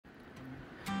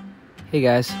Hey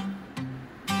guys,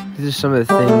 these are some of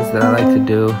the things that I like to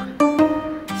do,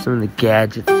 some of the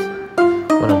gadgets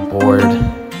when I'm bored,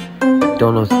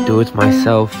 don't know what to do with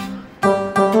myself.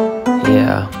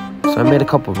 Yeah, so I made a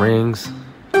couple rings.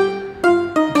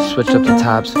 Switch up the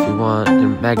tops if you want. They're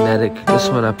magnetic. This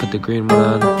one I put the green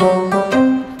one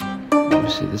on. Let me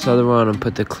see, this other one I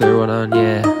put the clear one on.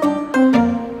 Yeah,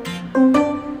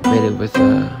 made it with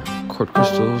quartz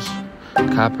crystals,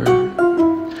 copper,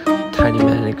 tiny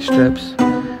magnetic strips.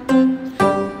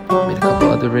 Made a couple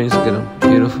other rings to get them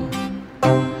beautiful.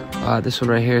 This one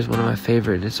right here is one of my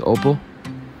favorite. It's opal.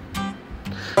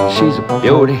 She's a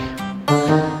beauty.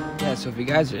 Yeah, so if you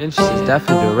guys are interested,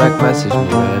 definitely direct message me,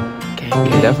 man. You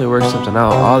can definitely work something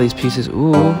out. All these pieces.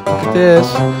 Ooh, look at this.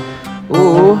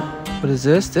 Ooh, what is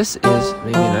this? This is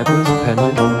maybe a necklace, a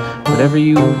pendant, whatever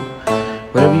you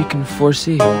can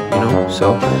foresee, you know.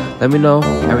 So let me know.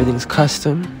 Everything's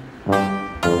custom,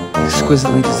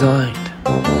 exquisitely designed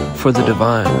for the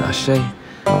divine. Ashe.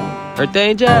 Earth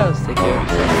angels, take care of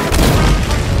yourself.